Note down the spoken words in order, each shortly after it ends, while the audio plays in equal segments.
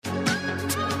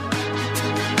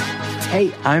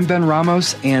Hey, I'm Ben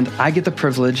Ramos, and I get the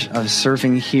privilege of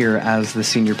serving here as the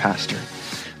senior pastor.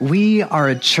 We are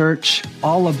a church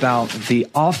all about the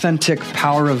authentic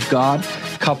power of God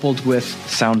coupled with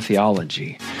sound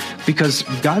theology, because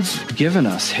God's given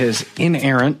us his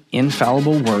inerrant,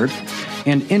 infallible word,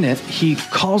 and in it, he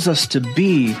calls us to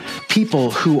be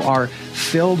people who are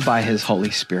filled by his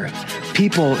Holy Spirit,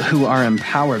 people who are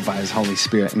empowered by his Holy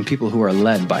Spirit, and people who are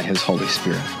led by his Holy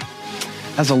Spirit.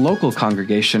 As a local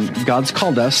congregation, God's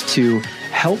called us to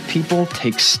help people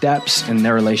take steps in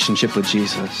their relationship with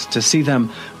Jesus, to see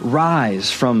them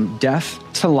rise from death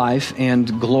to life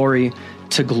and glory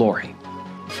to glory.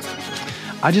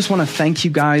 I just want to thank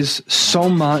you guys so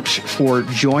much for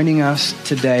joining us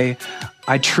today.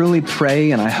 I truly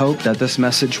pray and I hope that this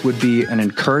message would be an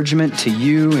encouragement to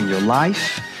you in your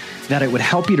life, that it would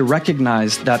help you to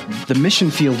recognize that the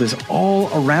mission field is all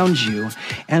around you,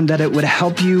 and that it would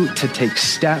help you to take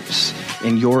steps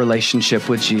in your relationship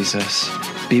with Jesus.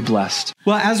 Be blessed.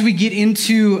 Well, as we get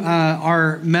into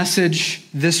our message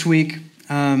this week,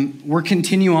 we're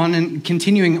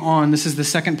continuing on. This is the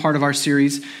second part of our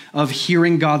series of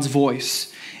hearing God's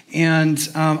voice. And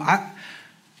I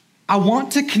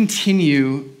want to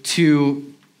continue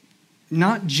to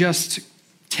not just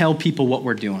tell people what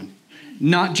we're doing,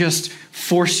 not just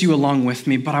force you along with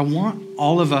me, but I want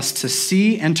all of us to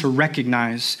see and to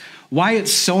recognize why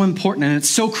it's so important and it's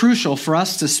so crucial for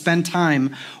us to spend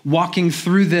time walking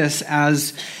through this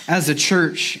as a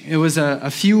church. It was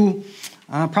a few,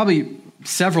 probably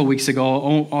several weeks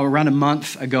ago, around a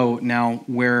month ago now,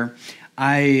 where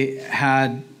I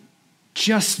had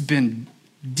just been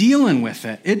dealing with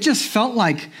it. It just felt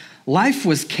like life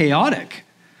was chaotic.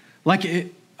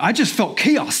 I just felt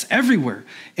chaos everywhere.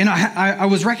 And I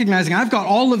was recognizing I've got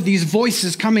all of these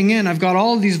voices coming in. I've got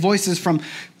all of these voices from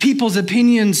people's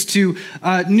opinions to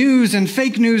news, and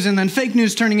then fake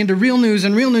news turning into real news,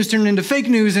 and real news turning into fake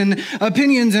news, and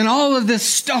opinions, and all of this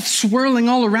stuff swirling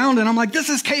all around. And I'm like, this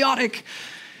is chaotic.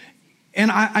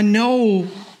 And I know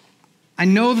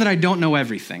that I don't know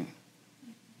everything.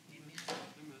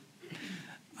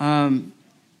 But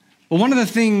one of the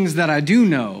things that I do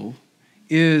know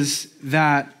is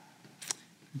that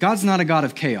God's not a God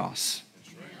of chaos.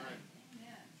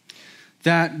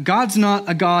 That God's not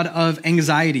a God of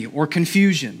anxiety or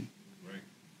confusion.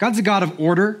 God's a God of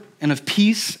order and of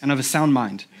peace and of a sound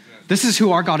mind. This is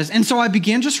who our God is. And so I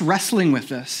began just wrestling with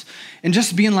this and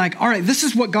just being like, all right, this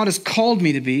is what God has called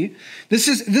me to be. This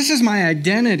is my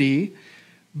identity,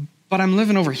 but I'm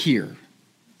living over here.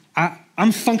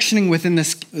 I'm functioning within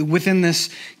this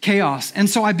chaos. And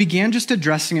so I began just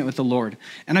addressing it with the Lord.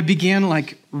 And I began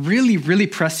really, really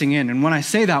pressing in. And when I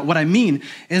say that, what I mean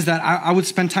is that I would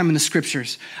spend time in the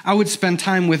scriptures. I would spend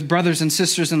time with brothers and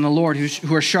sisters in the Lord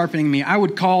who are sharpening me. I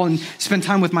would call and spend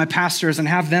time with my pastors and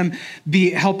have them be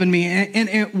helping me. And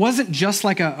it wasn't just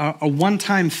like a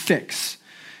one-time fix.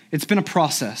 It's been a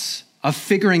process of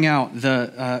figuring out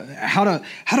how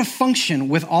to function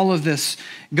with all of this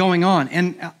going on.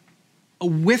 And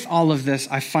with all of this,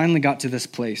 I finally got to this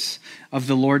place of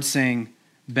the Lord saying,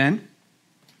 Ben,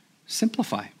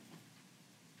 simplify.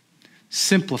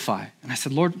 Simplify. And I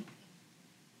said, Lord,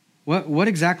 what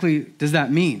exactly does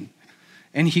that mean?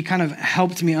 And he kind of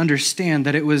helped me understand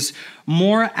that it was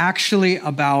more actually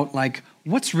about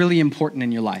what's really important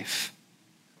in your life.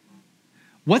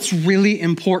 What's really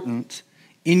important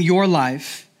in your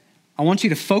life? I want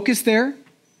you to focus there,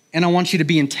 and I want you to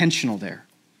be intentional there.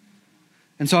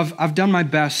 And so I've done my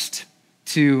best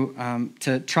to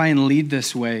try and lead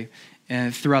this way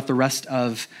throughout the rest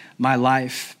of my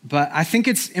life. But I think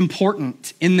it's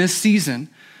important in this season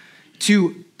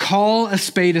to call a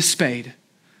spade,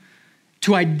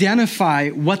 to identify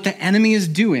what the enemy is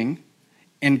doing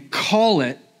and call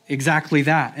it exactly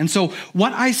that. And so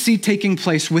what I see taking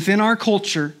place within our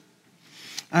culture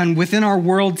and within our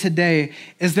world today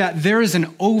is that there is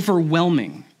an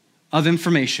overwhelming of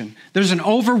information. There's an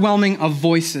overwhelming of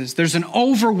voices. There's an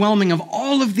overwhelming of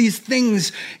all of these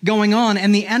things going on,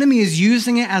 and the enemy is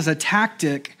using it as a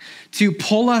tactic to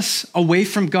pull us away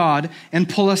from God and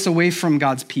pull us away from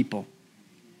God's people.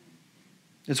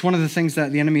 It's one of the things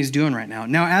that the enemy is doing right now.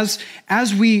 Now,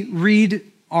 as we read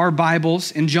our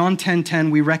Bibles in John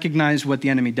 10:10, we recognize what the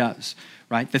enemy does,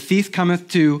 right? The thief cometh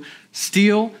to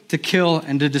steal, to kill,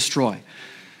 and to destroy.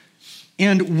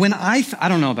 And when I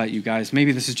don't know about you guys,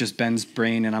 maybe this is just Ben's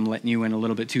brain and I'm letting you in a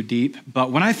little bit too deep,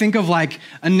 but when I think of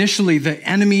initially the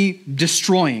enemy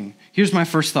destroying, here's my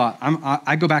first thought.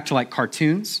 I go back to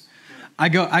cartoons. I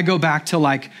go back to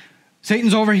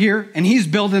Satan's over here, and he's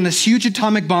building this huge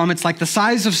atomic bomb. It's like the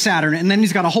size of Saturn, and then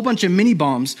he's got a whole bunch of mini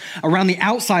bombs around the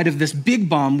outside of this big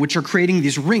bomb, which are creating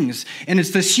these rings. And it's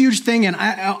this huge thing, and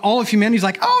all of humanity's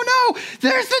like, oh no,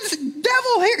 there's this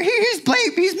devil here.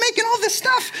 He's making all this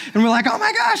stuff. And we're like, oh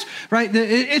my gosh, right?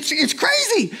 It's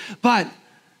crazy. But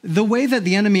the way that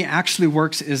the enemy actually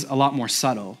works is a lot more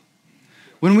subtle.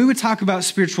 When we would talk about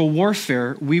spiritual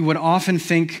warfare, we would often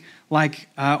think like,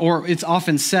 or it's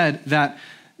often said that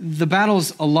the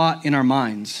battle's a lot in our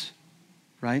minds,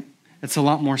 right? It's a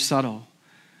lot more subtle.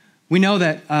 We know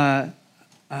that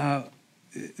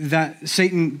that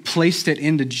Satan placed it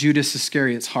into Judas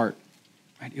Iscariot's heart,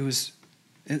 right?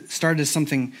 It started as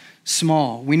something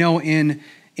small. We know in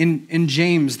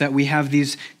James that we have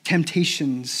these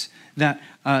temptations that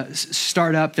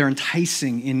start up, they're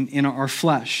enticing in our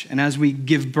flesh. And as we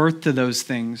give birth to those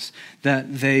things,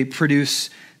 that they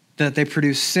produce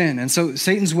sin. And so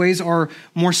Satan's ways are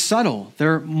more subtle.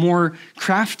 They're more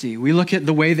crafty. We look at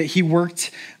the way that he worked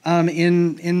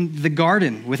in the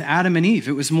garden with Adam and Eve.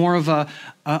 It was more of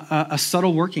a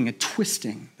subtle working, a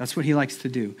twisting. That's what he likes to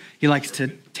do. He likes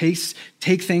to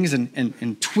take things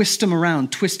and twist them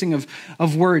around, twisting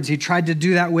of words. He tried to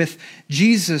do that with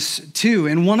Jesus too.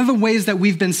 And one of the ways that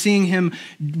we've been seeing him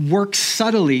work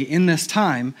subtly in this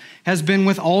time has been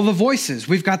with all the voices.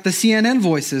 We've got the CNN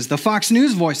voices, the Fox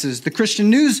News voices, the Christian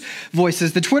News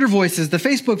voices, the Twitter voices, the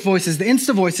Facebook voices, the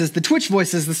Insta voices, the Twitch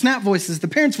voices, the Snap voices, the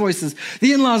parents' voices,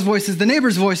 the in-laws' voices, the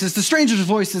neighbors' voices, the strangers'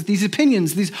 voices, these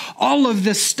opinions, all of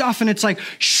this stuff. And it's like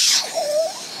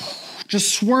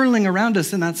just swirling around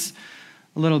us. And that's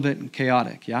a little bit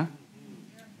chaotic, yeah?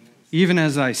 Even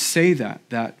as I say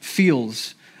that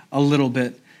feels a little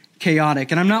bit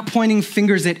chaotic. And I'm not pointing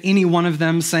fingers at any one of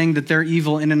them saying that they're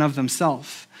evil in and of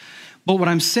themselves. But what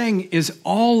I'm saying is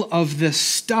all of this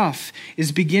stuff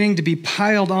is beginning to be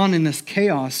piled on, and this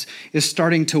chaos is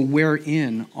starting to wear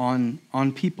in on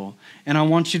people. And I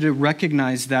want you to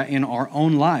recognize that in our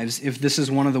own lives, if this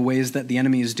is one of the ways that the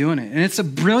enemy is doing it. And it's a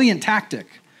brilliant tactic.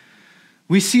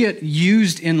 We see it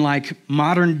used in like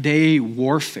modern day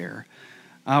warfare.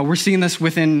 We're seeing this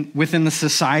within the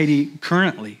society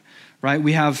currently, right?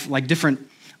 We have like different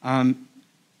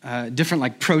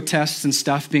like protests and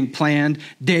stuff being planned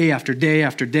day after day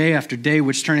after day after day,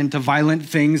 which turn into violent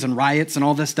things and riots and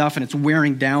all this stuff. And it's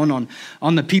wearing down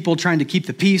on the people trying to keep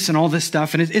the peace and all this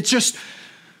stuff. And it's just,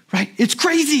 right? It's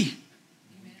crazy.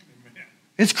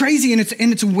 It's crazy. And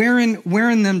it's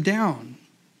wearing them down.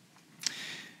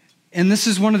 And this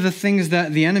is one of the things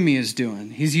that the enemy is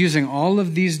doing. He's using all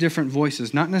of these different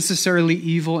voices, not necessarily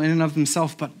evil in and of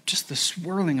themselves, but just the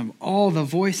swirling of all the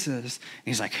voices. And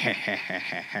he's like, ha, ha, ha,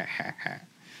 ha, ha, ha, ha.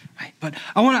 Right? But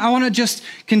I want to just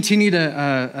continue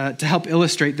to help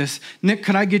illustrate this. Nick,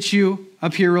 could I get you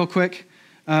up here real quick?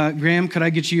 Graham, could I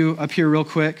get you up here real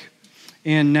quick?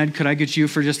 And Ned, could I get you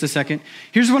for just a second?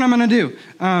 Here's what I'm going to do.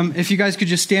 If you guys could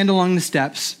just stand along the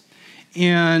steps.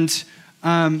 And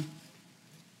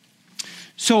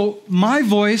so my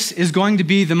voice is going to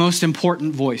be the most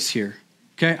important voice here,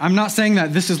 okay? I'm not saying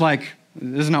that this is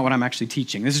not what I'm actually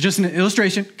teaching. This is just an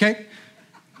illustration, okay?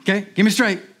 Okay, get me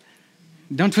straight.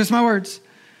 Don't twist my words.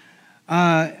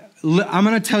 I'm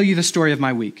going to tell you the story of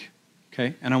my week,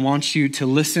 okay? And I want you to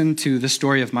listen to the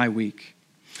story of my week.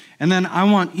 And then I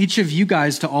want each of you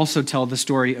guys to also tell the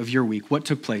story of your week, what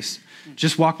took place.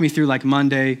 Just walk me through like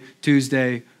Monday,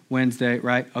 Tuesday, Wednesday,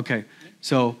 right? Okay,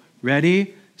 so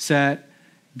ready, set,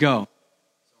 go.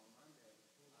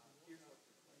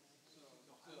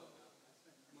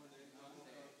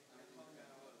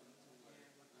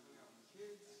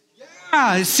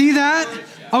 Yeah, see that?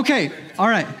 Okay, all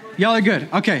right. Y'all are good.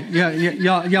 Okay, yeah,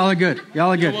 y'all are good.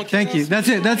 Y'all are good. Thank you. That's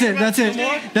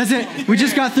it. We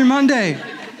just got through Monday.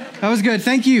 That was good.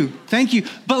 Thank you.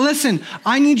 But listen,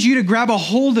 I need you to grab a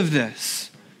hold of this.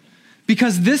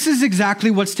 Because this is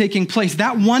exactly what's taking place.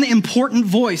 That one important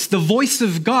voice, the voice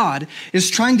of God, is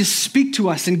trying to speak to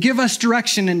us and give us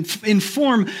direction and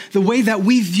inform the way that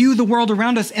we view the world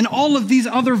around us. And all of these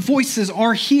other voices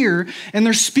are here and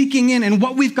they're speaking in. And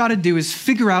what we've got to do is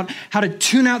figure out how to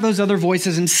tune out those other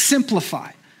voices and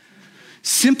simplify.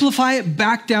 Simplify it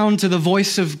back down to the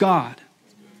voice of God.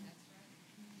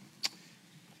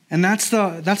 And that's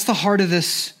the heart of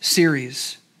this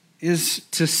series. Is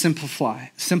to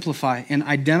simplify and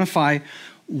identify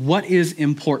what is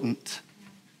important.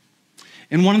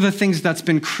 And one of the things that's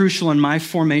been crucial in my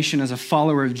formation as a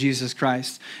follower of Jesus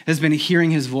Christ has been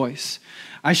hearing his voice.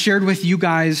 I shared with you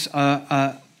guys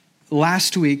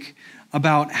last week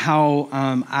about how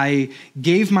I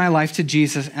gave my life to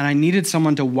Jesus and I needed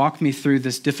someone to walk me through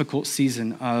this difficult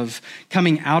season of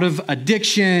coming out of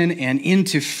addiction and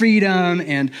into freedom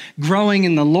and growing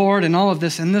in the Lord and all of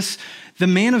this. And the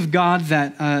man of God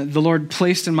that the Lord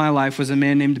placed in my life was a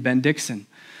man named Ben Dixon.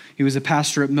 He was a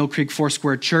pastor at Mill Creek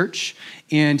Foursquare Church,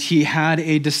 and he had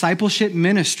a discipleship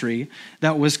ministry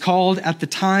that was called, at the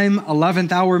time,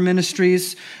 11th Hour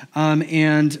Ministries,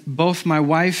 and both my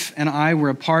wife and I were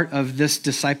a part of this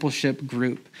discipleship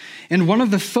group. And one of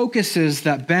the focuses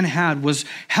that Ben had was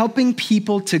helping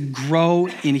people to grow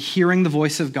in hearing the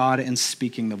voice of God and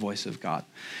speaking the voice of God.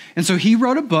 And so he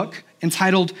wrote a book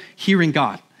entitled Hearing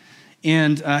God,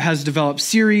 and has developed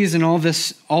series and all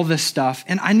this stuff.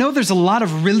 And I know there's a lot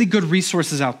of really good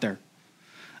resources out there.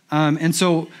 And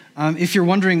so if you're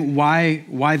wondering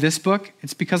why this book,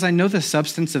 it's because I know the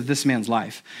substance of this man's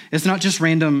life. It's not just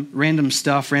random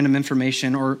stuff, random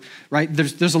information, or right.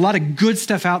 There's a lot of good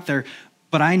stuff out there,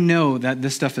 but I know that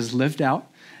this stuff is lived out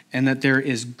and that there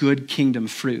is good kingdom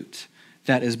fruit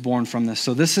that is born from this.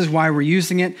 So this is why we're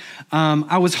using it.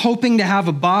 I was hoping to have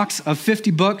a box of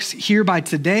 50 books here by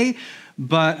today,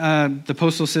 but the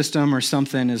postal system or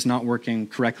something is not working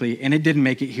correctly, and it didn't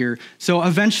make it here. So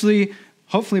eventually,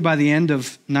 hopefully by the end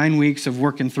of 9 weeks of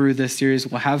working through this series,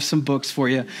 we'll have some books for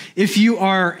you. If you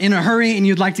are in a hurry and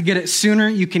you'd like to get it sooner,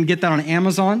 you can get that on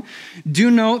Amazon. Do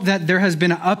note that there has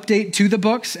been an update to the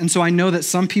books, and so I know that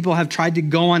some people have tried to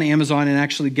go on Amazon and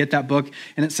actually get that book,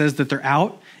 and it says that they're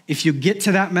out. If you get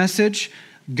to that message,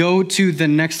 go to the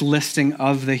next listing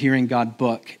of the Hearing God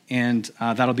book, and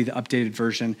that'll be the updated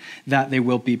version that they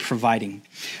will be providing.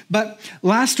 But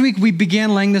last week, we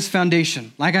began laying this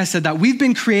foundation. Like I said, that we've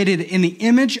been created in the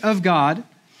image of God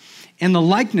and the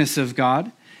likeness of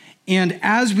God. And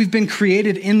as we've been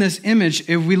created in this image,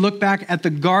 if we look back at the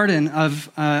garden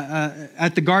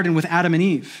with Adam and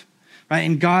Eve, right?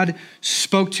 And God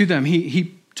spoke to them.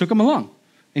 He took them along.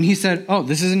 And he said, oh,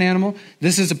 this is an animal,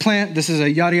 this is a plant, this is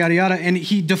a yada, yada, yada. And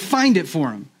he defined it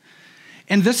for him.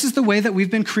 And this is the way that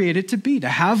we've been created to be, to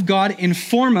have God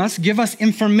inform us, give us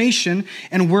information,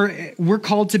 and we're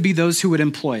called to be those who would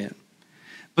employ it.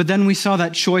 But then we saw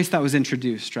that choice that was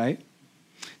introduced, right?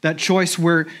 That choice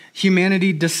where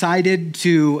humanity decided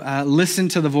to listen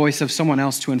to the voice of someone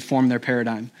else to inform their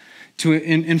paradigm, to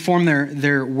inform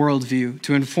their worldview,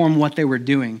 to inform what they were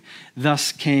doing.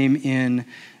 Thus came in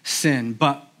sin.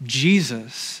 But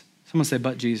Jesus, someone say,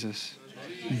 but Jesus.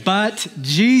 But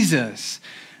Jesus.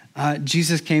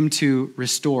 Jesus came to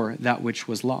restore that which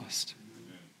was lost.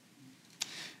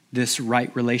 This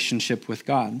right relationship with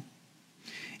God.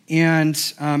 And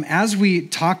as we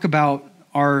talk about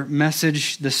our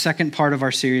message, the second part of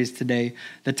our series today,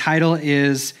 the title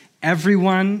is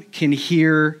Everyone Can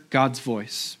Hear God's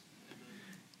Voice.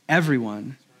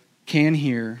 Everyone can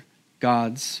hear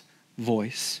God's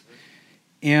voice.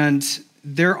 And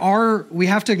we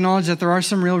have to acknowledge that there are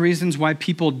some real reasons why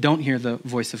people don't hear the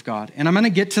voice of God. And I'm going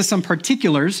to get to some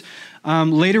particulars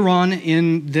later on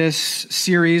in this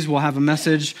series. We'll have a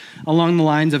message along the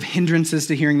lines of hindrances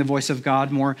to hearing the voice of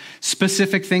God, more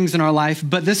specific things in our life.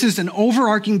 But this is an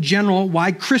overarching general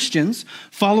why Christians,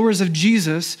 followers of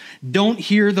Jesus, don't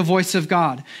hear the voice of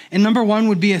God. And number one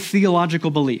would be a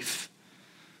theological belief.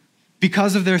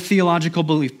 Because of their theological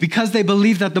belief, because they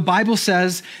believe that the Bible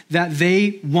says that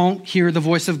they won't hear the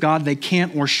voice of God, they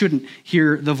can't or shouldn't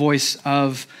hear the voice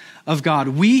of God.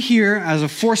 We here as a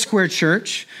Foursquare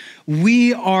Church,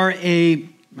 we are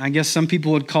I guess some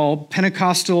people would call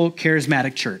Pentecostal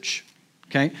charismatic church,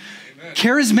 okay? Amen.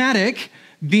 Charismatic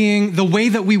being the way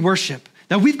that we worship,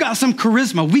 that we've got some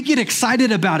charisma, we get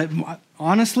excited about it.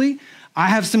 Honestly, I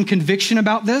have some conviction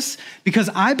about this because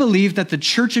I believe that the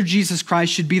Church of Jesus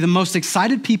Christ should be the most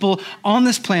excited people on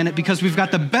this planet because we've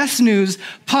got the best news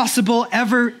possible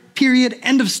ever, period,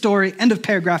 end of story, end of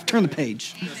paragraph, turn the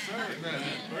page.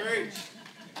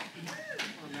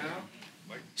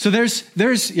 So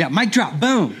there's mic drop,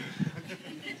 boom.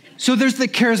 So there's the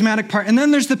charismatic part, and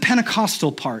then there's the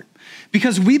Pentecostal part.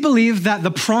 Because we believe that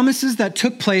the promises that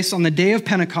took place on the day of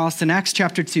Pentecost in Acts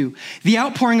chapter 2, the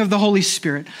outpouring of the Holy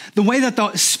Spirit, the way that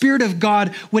the Spirit of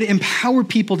God would empower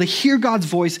people to hear God's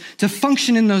voice, to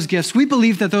function in those gifts, we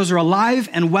believe that those are alive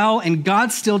and well, and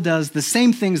God still does the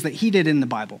same things that he did in the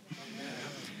Bible.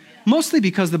 Mostly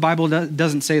because the Bible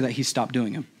doesn't say that he stopped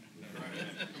doing them.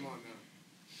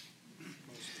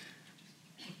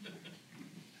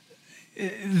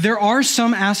 There are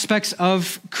some aspects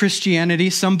of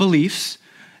Christianity, some beliefs,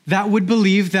 that would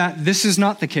believe that this is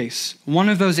not the case. One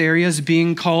of those areas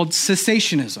being called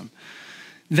cessationism,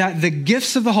 that the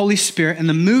gifts of the Holy Spirit and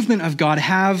the movement of God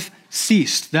have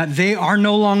ceased, that they are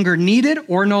no longer needed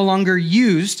or no longer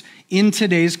used in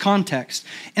today's context.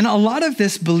 And a lot of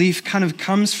this belief kind of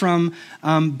comes from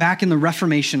back in the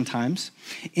Reformation times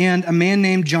and a man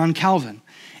named John Calvin.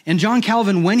 And John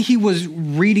Calvin, when he was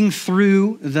reading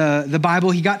through the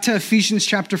Bible, he got to Ephesians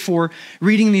chapter 4,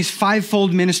 reading these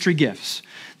fivefold ministry gifts.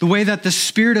 The way that the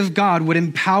Spirit of God would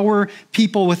empower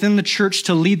people within the church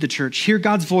to lead the church, hear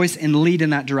God's voice and lead in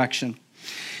that direction.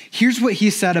 Here's what he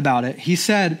said about it. He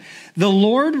said, the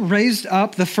Lord raised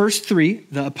up the first three,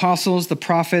 the apostles, the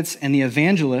prophets, and the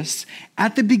evangelists,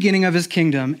 at the beginning of his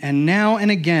kingdom, and now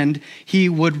and again he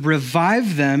would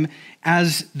revive them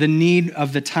as the need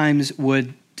of the times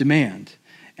would demand.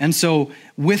 And so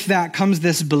with that comes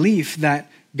this belief that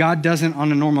God doesn't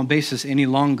on a normal basis any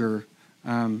longer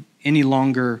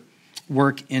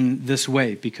work in this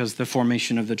way because the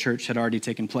formation of the church had already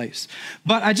taken place.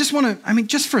 But I just want to,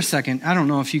 just for a second, I don't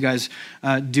know if you guys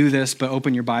do this, but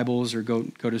open your Bibles or go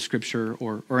to scripture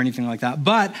or anything like that.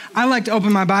 But I like to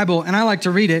open my Bible and I like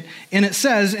to read it. And it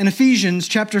says in Ephesians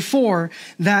chapter 4,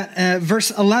 that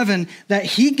verse 11, that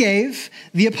he gave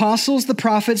the apostles, the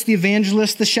prophets, the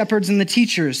evangelists, the shepherds, and the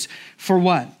teachers for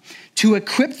what? To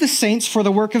equip the saints for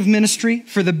the work of ministry,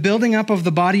 for the building up of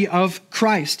the body of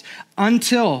Christ,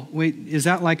 until, is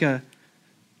that like a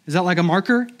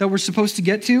marker that we're supposed to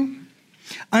get to?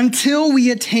 Until we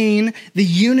attain the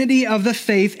unity of the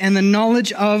faith and the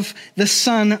knowledge of the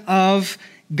Son of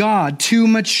God, to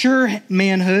mature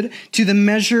manhood, to the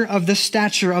measure of the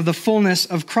stature of the fullness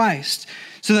of Christ,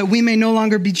 so that we may no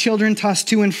longer be children tossed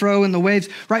to and fro in the waves.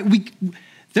 Right?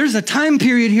 There's a time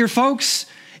period here, folks.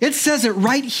 It says it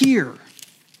right here.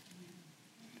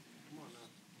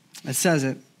 It says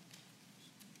it.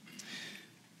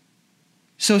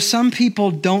 So some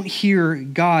people don't hear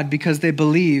God because they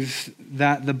believe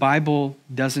that the Bible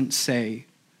doesn't say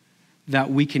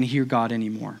that we can hear God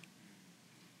anymore.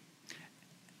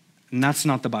 And that's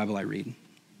not the Bible I read.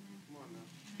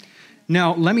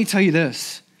 Now, let me tell you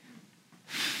this.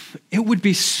 It would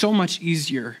be so much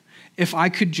easier if I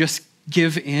could just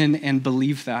give in and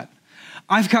believe that.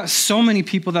 I've got so many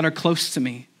people that are close to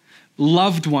me,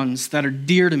 loved ones that are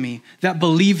dear to me, that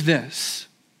believe this.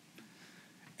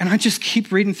 And I just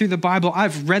keep reading through the Bible.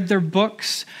 I've read their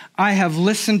books. I have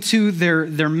listened to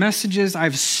their messages.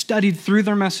 I've studied through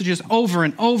their messages over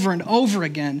and over and over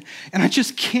again. And I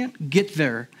just can't get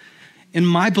there in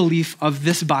my belief of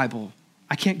this Bible.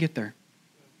 I can't get there.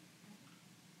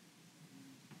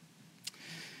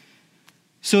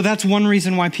 So that's one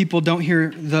reason why people don't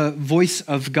hear the voice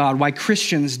of God, why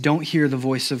Christians don't hear the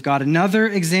voice of God. Another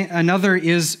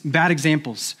is bad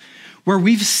examples, where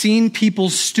we've seen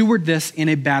people steward this in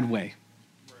a bad way,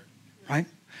 right?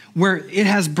 Where it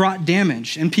has brought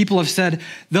damage, and people have said,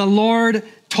 the Lord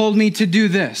told me to do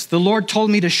this. The Lord told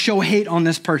me to show hate on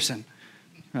this person,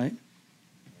 right?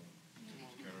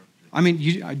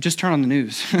 You just turn on the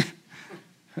news,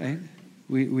 right?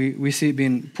 We see it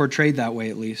being portrayed that way,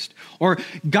 at least. Or,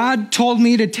 God told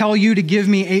me to tell you to give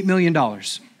me $8 million. Amen.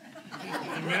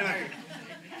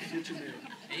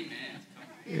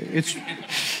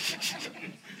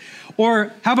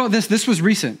 Or, how about this? This was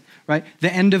recent, right?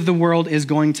 The end of the world is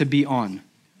going to be on.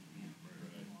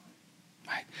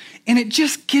 Right? And it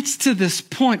just gets to this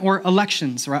point, or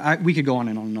elections, right? We could go on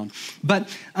and on and on. But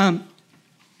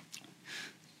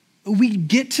we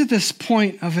get to this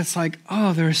point of it's like,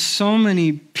 oh, there's so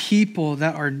many people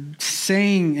that are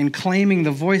saying and claiming the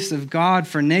voice of God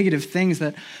for negative things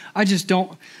that I just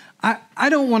don't, I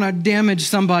don't want to damage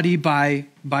somebody by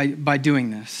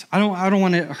doing this. I don't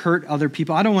want to hurt other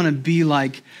people. I don't want to be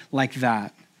like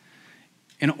that.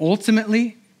 And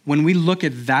ultimately, when we look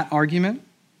at that argument,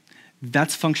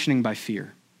 that's functioning by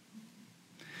fear.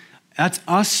 That's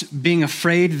us being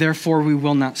afraid, therefore we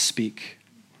will not speak.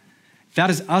 That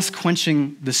is us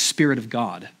quenching the Spirit of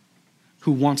God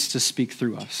who wants to speak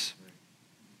through us.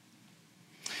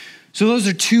 So those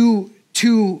are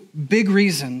two big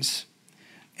reasons.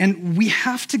 And we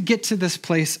have to get to this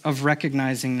place of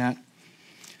recognizing that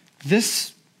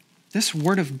this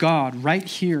word of God right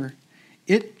here,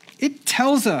 it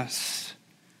tells us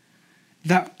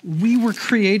that we were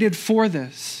created for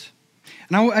this.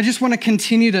 And I just want to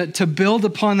continue to build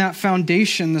upon that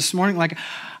foundation this morning. Like,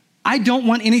 I don't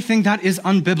want anything that is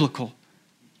unbiblical.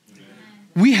 Amen.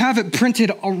 We have it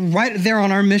printed right there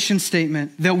on our mission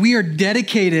statement that we are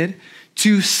dedicated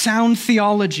to sound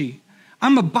theology.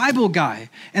 I'm a Bible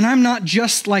guy, and I'm not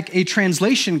just like a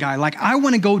translation guy. Like, I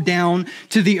want to go down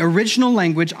to the original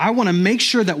language. I want to make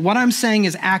sure that what I'm saying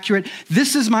is accurate.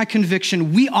 This is my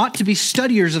conviction. We ought to be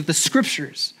studiers of the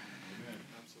scriptures.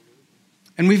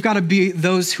 And we've got to be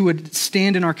those who would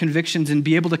stand in our convictions and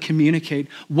be able to communicate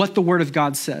what the Word of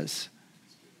God says.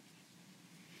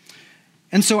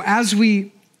 And so as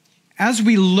we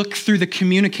look through the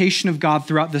communication of God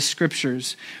throughout the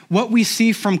scriptures, what we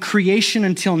see from creation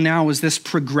until now is this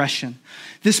progression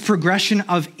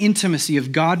of intimacy,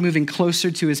 of God moving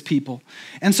closer to his people.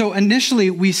 And so initially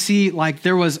we see like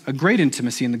there was a great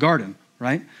intimacy in the garden,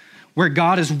 right? Where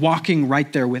God is walking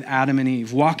right there with Adam and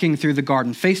Eve, walking through the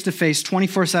garden, face to face,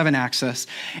 24/7 access.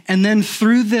 And then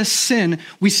through this sin,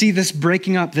 we see this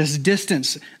breaking up, this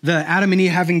distance, the Adam and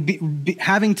Eve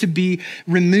having to be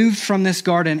removed from this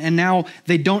garden. And now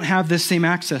they don't have this same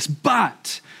access.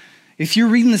 But if you're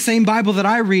reading the same Bible that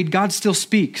I read, God still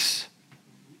speaks,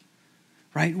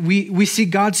 right? We see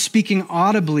God speaking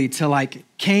audibly to like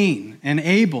Cain and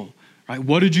Abel. Right?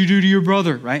 What did you do to your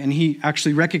brother? Right? And he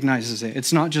actually recognizes it.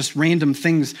 It's not just random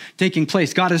things taking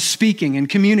place. God is speaking and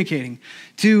communicating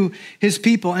to his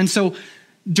people. And so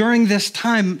during this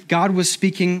time, God was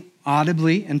speaking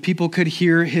audibly and people could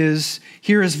hear his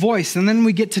voice. And then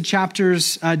we get to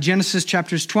Genesis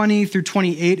chapters 20 through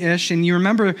 28-ish. And you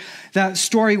remember that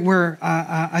story where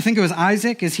I think it was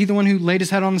Isaac. Is he the one who laid his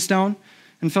head on the stone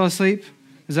and fell asleep?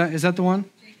 Is that the one?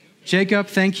 Jacob,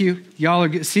 thank you. Y'all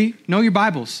are, see, know your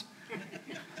Bibles.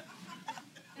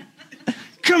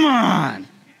 Come on.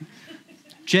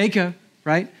 Jacob,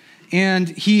 right?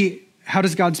 And how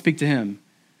does God speak to him?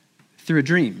 Through a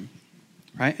dream,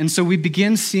 right? And so we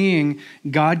begin seeing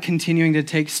God continuing to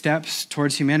take steps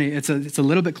towards humanity. It's a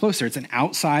little bit closer. It's an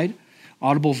outside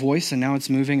audible voice, and now it's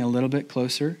moving a little bit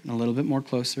closer and a little bit more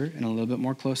closer and a little bit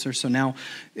more closer. So now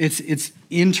it's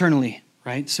internally,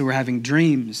 right? So we're having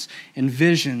dreams and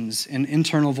visions and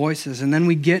internal voices. And then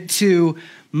we get to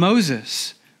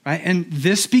Moses, right? And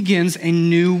this begins a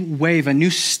new wave, a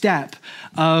new step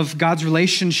of God's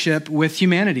relationship with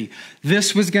humanity.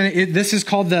 This is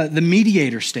called the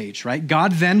mediator stage, right?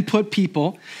 God then put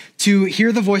people to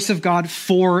hear the voice of God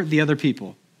for the other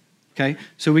people. Okay?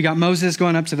 So we got Moses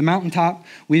going up to the mountaintop.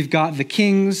 We've got the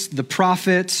kings, the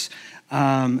prophets,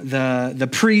 the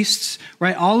priests,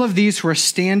 right? All of these who are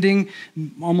standing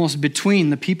almost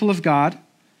between the people of God,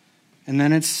 and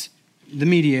then it's the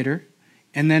mediator.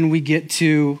 And then we get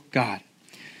to God.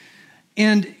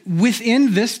 And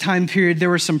within this time period, there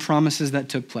were some promises that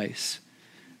took place.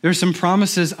 There were some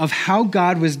promises of how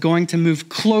God was going to move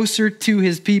closer to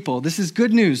his people. This is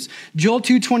good news. Joel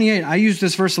 2:28. I use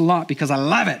this verse a lot because I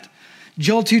love it.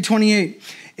 Joel 2:28.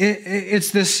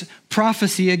 It's this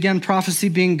prophecy, again, prophecy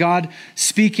being God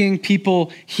speaking,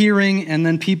 people hearing, and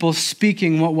then people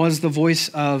speaking what was the voice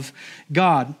of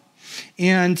God.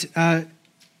 And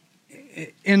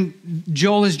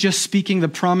Joel is just speaking the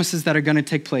promises that are going to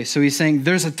take place. So he's saying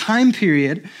there's a time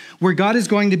period where God is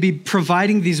going to be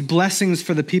providing these blessings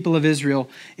for the people of Israel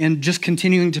and just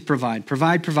continuing to provide.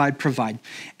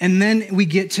 And then we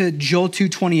get to Joel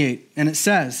 2:28, and it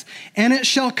says, "And it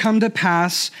shall come to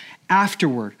pass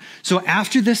afterward." So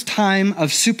after this time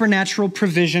of supernatural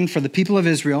provision for the people of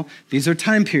Israel, these are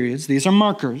time periods, these are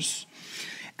markers.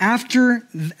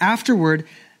 Afterward,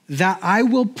 that I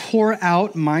will pour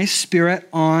out my spirit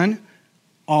on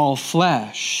all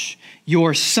flesh.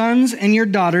 Your sons and your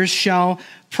daughters shall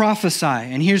prophesy.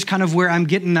 And here's kind of where I'm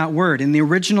getting that word. In the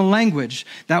original language,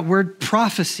 that word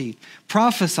prophesy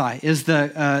is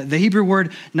the Hebrew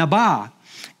word nabah.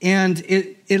 And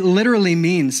it literally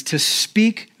means to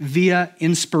speak via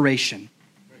inspiration.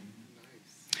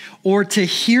 Or to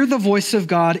hear the voice of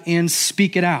God and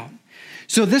speak it out.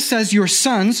 So this says your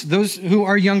sons, those who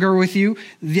are younger with you,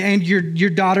 and your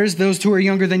daughters, those who are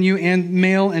younger than you, and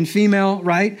male and female,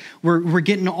 right? We're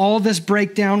getting all this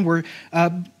breakdown. We're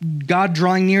God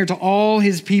drawing near to all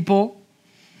his people.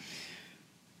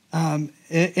 And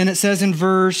it says in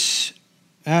verse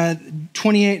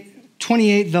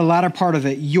 28, the latter part of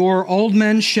it, your old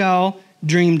men shall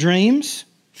dream dreams,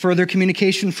 further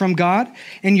communication from God,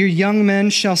 and your young men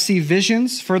shall see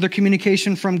visions, further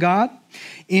communication from God.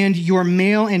 And your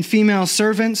male and female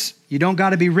servants, you don't got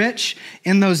to be rich.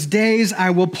 In those days, I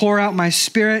will pour out my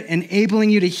spirit, enabling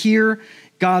you to hear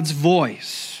God's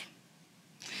voice.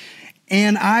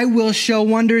 And I will show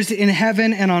wonders in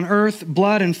heaven and on earth,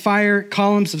 blood and fire,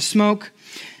 columns of smoke.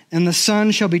 And the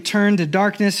sun shall be turned to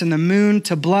darkness and the moon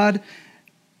to blood.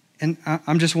 And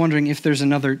I'm just wondering if there's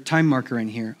another time marker in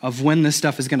here of when this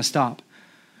stuff is going to stop,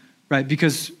 right?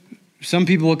 Because some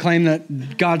people will claim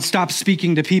that God stopped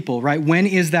speaking to people, right? When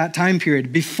is that time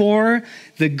period? Before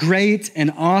the great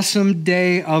and awesome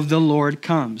day of the Lord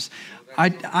comes.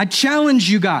 I challenge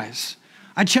you guys.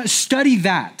 Study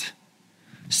that.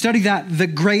 Study that, the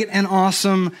great and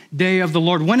awesome day of the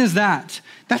Lord. When is that?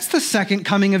 That's the second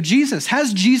coming of Jesus.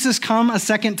 Has Jesus come a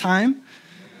second time?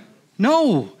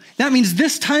 No. That means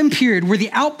this time period where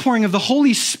the outpouring of the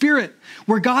Holy Spirit,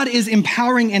 where God is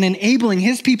empowering and enabling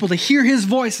his people to hear his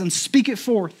voice and speak it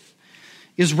forth,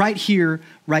 is right here,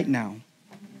 right now.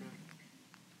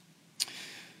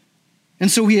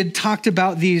 And so we had talked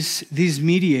about these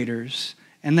mediators,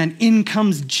 and then in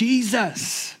comes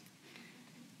Jesus.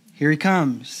 Here he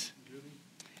comes.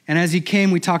 And as he came,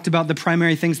 we talked about the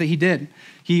primary things that he did.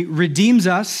 He redeems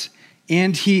us,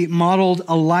 and he modeled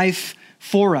a life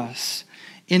for us.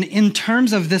 In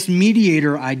terms of this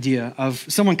mediator idea of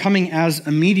someone coming as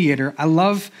a mediator, I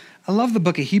love the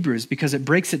book of Hebrews because it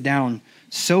breaks it down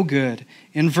so good.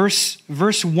 In verse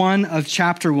 1 of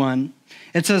chapter 1,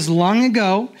 it says, long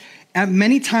ago, at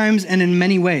many times and in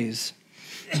many ways,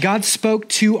 God spoke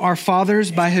to our fathers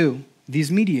by who?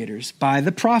 These mediators, by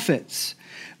the prophets.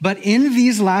 But in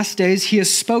these last days, he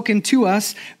has spoken to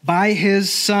us by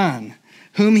his Son,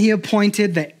 whom he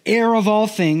appointed the heir of all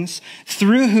things,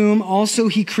 through whom also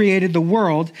he created the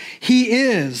world. He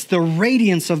is the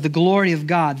radiance of the glory of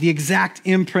God, the exact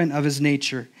imprint of his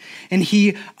nature. And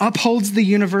he upholds the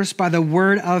universe by the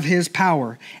word of his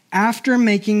power. After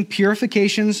making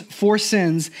purifications for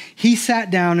sins, he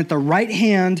sat down at the right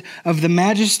hand of the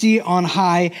majesty on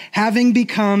high, having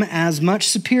become as much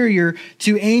superior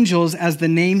to angels as the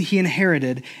name he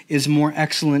inherited is more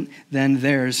excellent than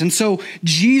theirs. And so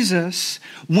Jesus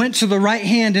went to the right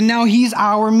hand, and now he's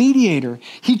our mediator.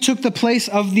 He took the place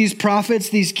of these prophets,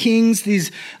 these kings,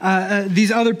 these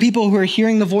other people who are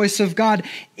hearing the voice of God,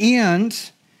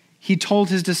 and he told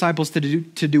his disciples to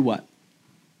do what?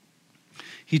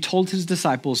 He told his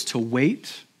disciples to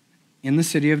wait in the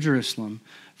city of Jerusalem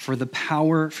for the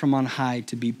power from on high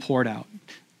to be poured out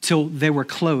till they were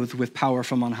clothed with power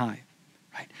from on high,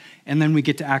 right? And then we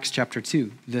get to Acts chapter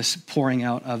 2, this pouring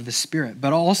out of the Spirit.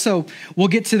 But also, we'll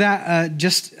get to that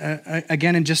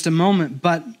again in just a moment.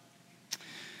 But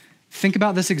think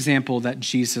about this example that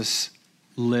Jesus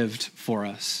lived for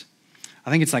us. I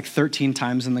think it's like 13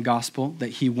 times in the gospel that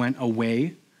he went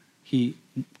away. He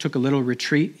took a little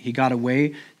retreat. He got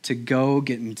away to go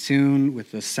get in tune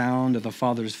with the sound of the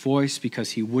Father's voice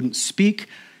because he wouldn't speak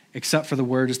except for the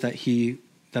words that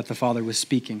the Father was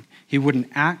speaking. He wouldn't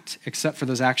act except for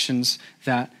those actions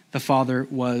that the Father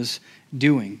was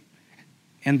doing.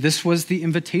 And this was the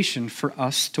invitation for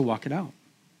us to walk it out.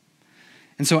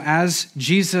 And so as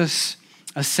Jesus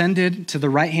ascended to the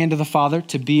right hand of the Father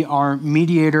to be our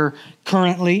mediator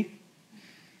currently,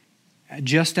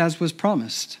 just as was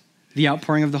promised, the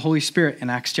outpouring of the Holy Spirit in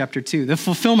Acts chapter 2, the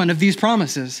fulfillment of these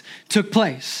promises took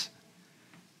place,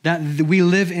 that we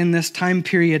live in this time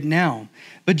period now.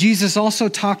 But Jesus also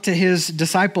talked to his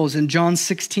disciples in John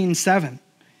 16:7,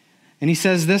 and he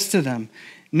says this to them,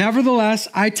 nevertheless,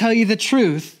 I tell you the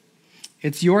truth,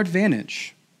 it's your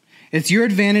advantage. It's your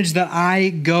advantage that I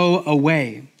go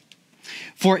away.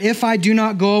 For if I do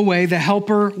not go away, the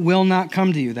Helper will not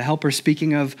come to you. The Helper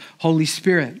speaking of Holy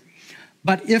Spirit.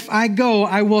 But if I go,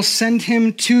 I will send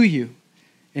him to you.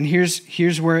 And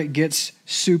here's where it gets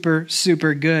super,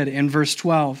 super good in verse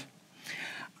 12.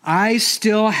 I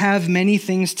still have many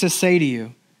things to say to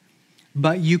you,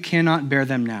 but you cannot bear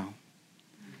them now.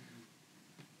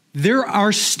 There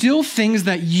are still things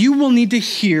that you will need to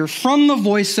hear from the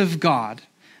voice of God,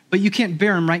 but you can't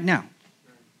bear them right now.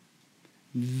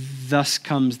 Thus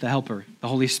comes the Helper, the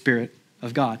Holy Spirit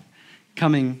of God,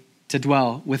 coming to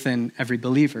dwell within every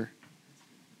believer,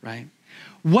 right?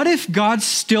 What if God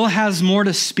still has more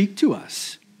to speak to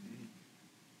us,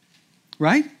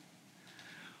 right?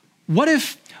 What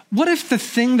if the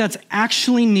thing that's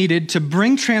actually needed to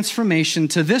bring transformation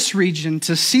to this region,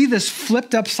 to see this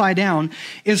flipped upside down,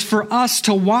 is for us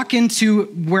to walk into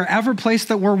wherever place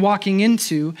that we're walking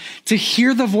into, to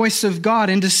hear the voice of God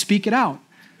and to speak it out?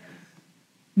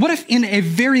 What if in a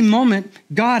very moment,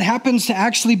 God happens to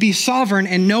actually be sovereign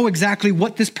and know exactly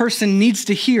what this person needs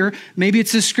to hear? Maybe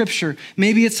it's a scripture,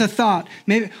 maybe it's a thought,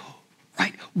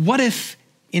 right? What if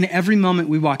in every moment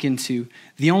we walk into,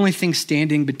 the only thing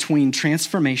standing between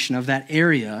transformation of that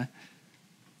area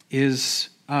is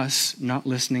us not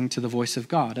listening to the voice of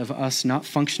God, of us not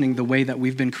functioning the way that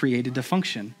we've been created to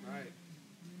function?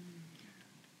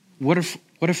 What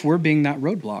if we're being that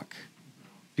roadblock?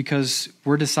 Because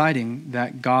we're deciding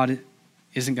that God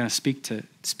isn't going to speak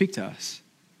to us.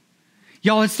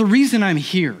 Y'all, it's the reason I'm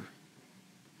here.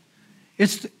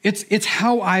 It's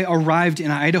how I arrived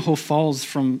in Idaho Falls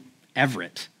from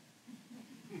Everett.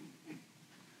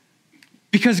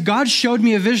 Because God showed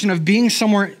me a vision of being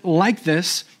somewhere like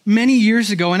this many years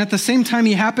ago, and at the same time,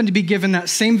 he happened to be given that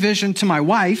same vision to my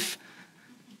wife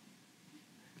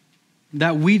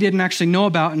that we didn't actually know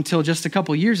about until just a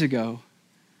couple years ago,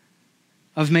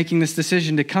 of making this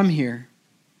decision to come here.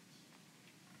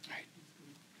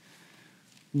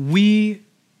 we've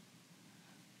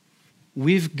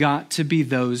got to be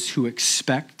those who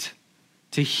expect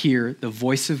to hear the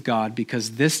voice of God,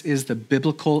 because this is the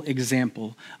biblical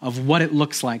example of what it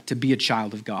looks like to be a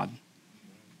child of God.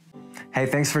 Hey,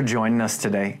 thanks for joining us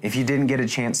today. If you didn't get a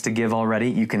chance to give already,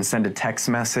 you can send a text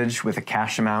message with a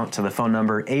cash amount to the phone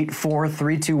number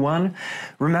 84321.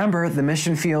 Remember, the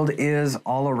mission field is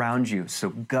all around you, so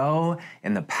go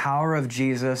in the power of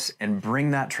Jesus and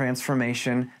bring that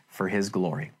transformation for His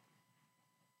glory.